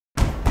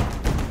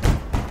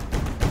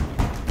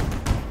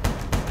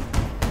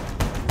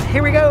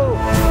Here we go.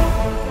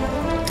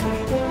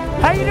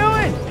 How you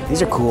doing?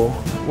 These are cool.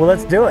 Well,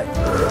 let's do it.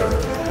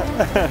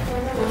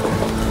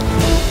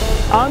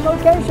 On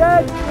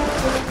location.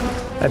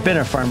 I've been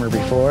a farmer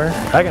before.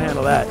 I can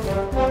handle that.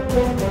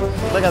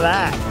 Look at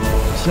that.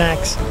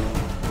 Snacks.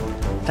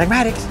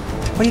 Pragmatics,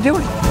 what are you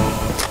doing?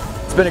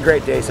 It's been a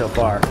great day so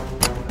far.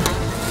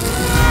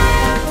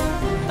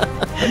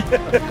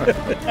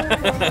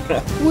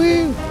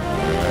 Woo!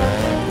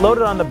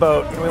 Loaded on the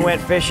boat and we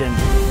went fishing.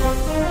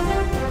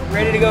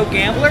 Ready to go,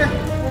 gambler?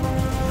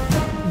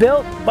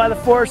 Built by the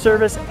Forest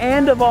Service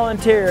and the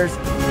volunteers.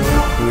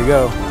 Here we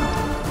go.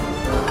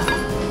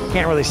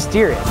 Can't really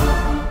steer it.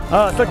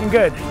 Oh, it's looking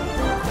good.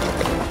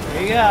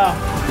 Here you go.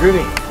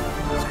 Ruby.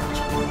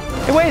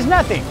 It weighs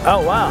nothing.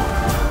 Oh, wow.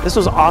 This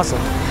was awesome.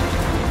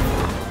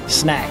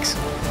 Snacks.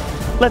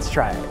 Let's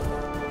try it.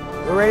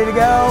 We're ready to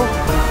go.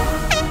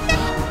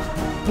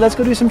 Let's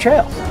go do some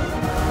trails.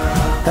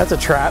 That's a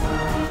trap.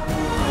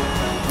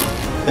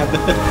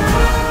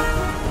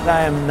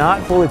 I am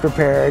not fully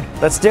prepared.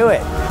 Let's do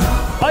it.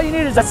 All you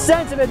need is a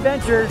sense of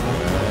adventure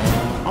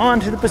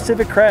onto the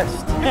Pacific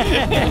Crest.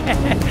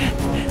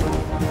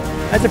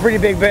 That's a pretty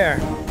big bear.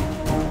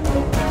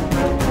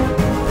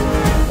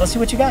 Let's see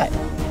what you got.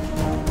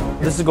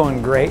 This is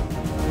going great.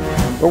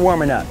 We're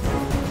warming up.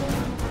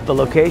 The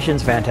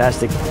location's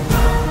fantastic.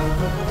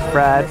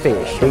 Fried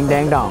fish, ding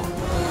dang dong.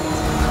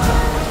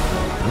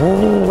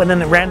 Ooh, and then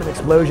the random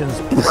explosions.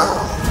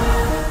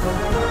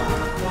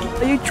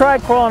 You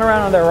tried crawling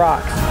around on their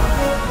rocks.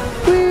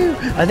 Woo.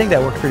 I think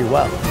that worked pretty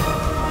well.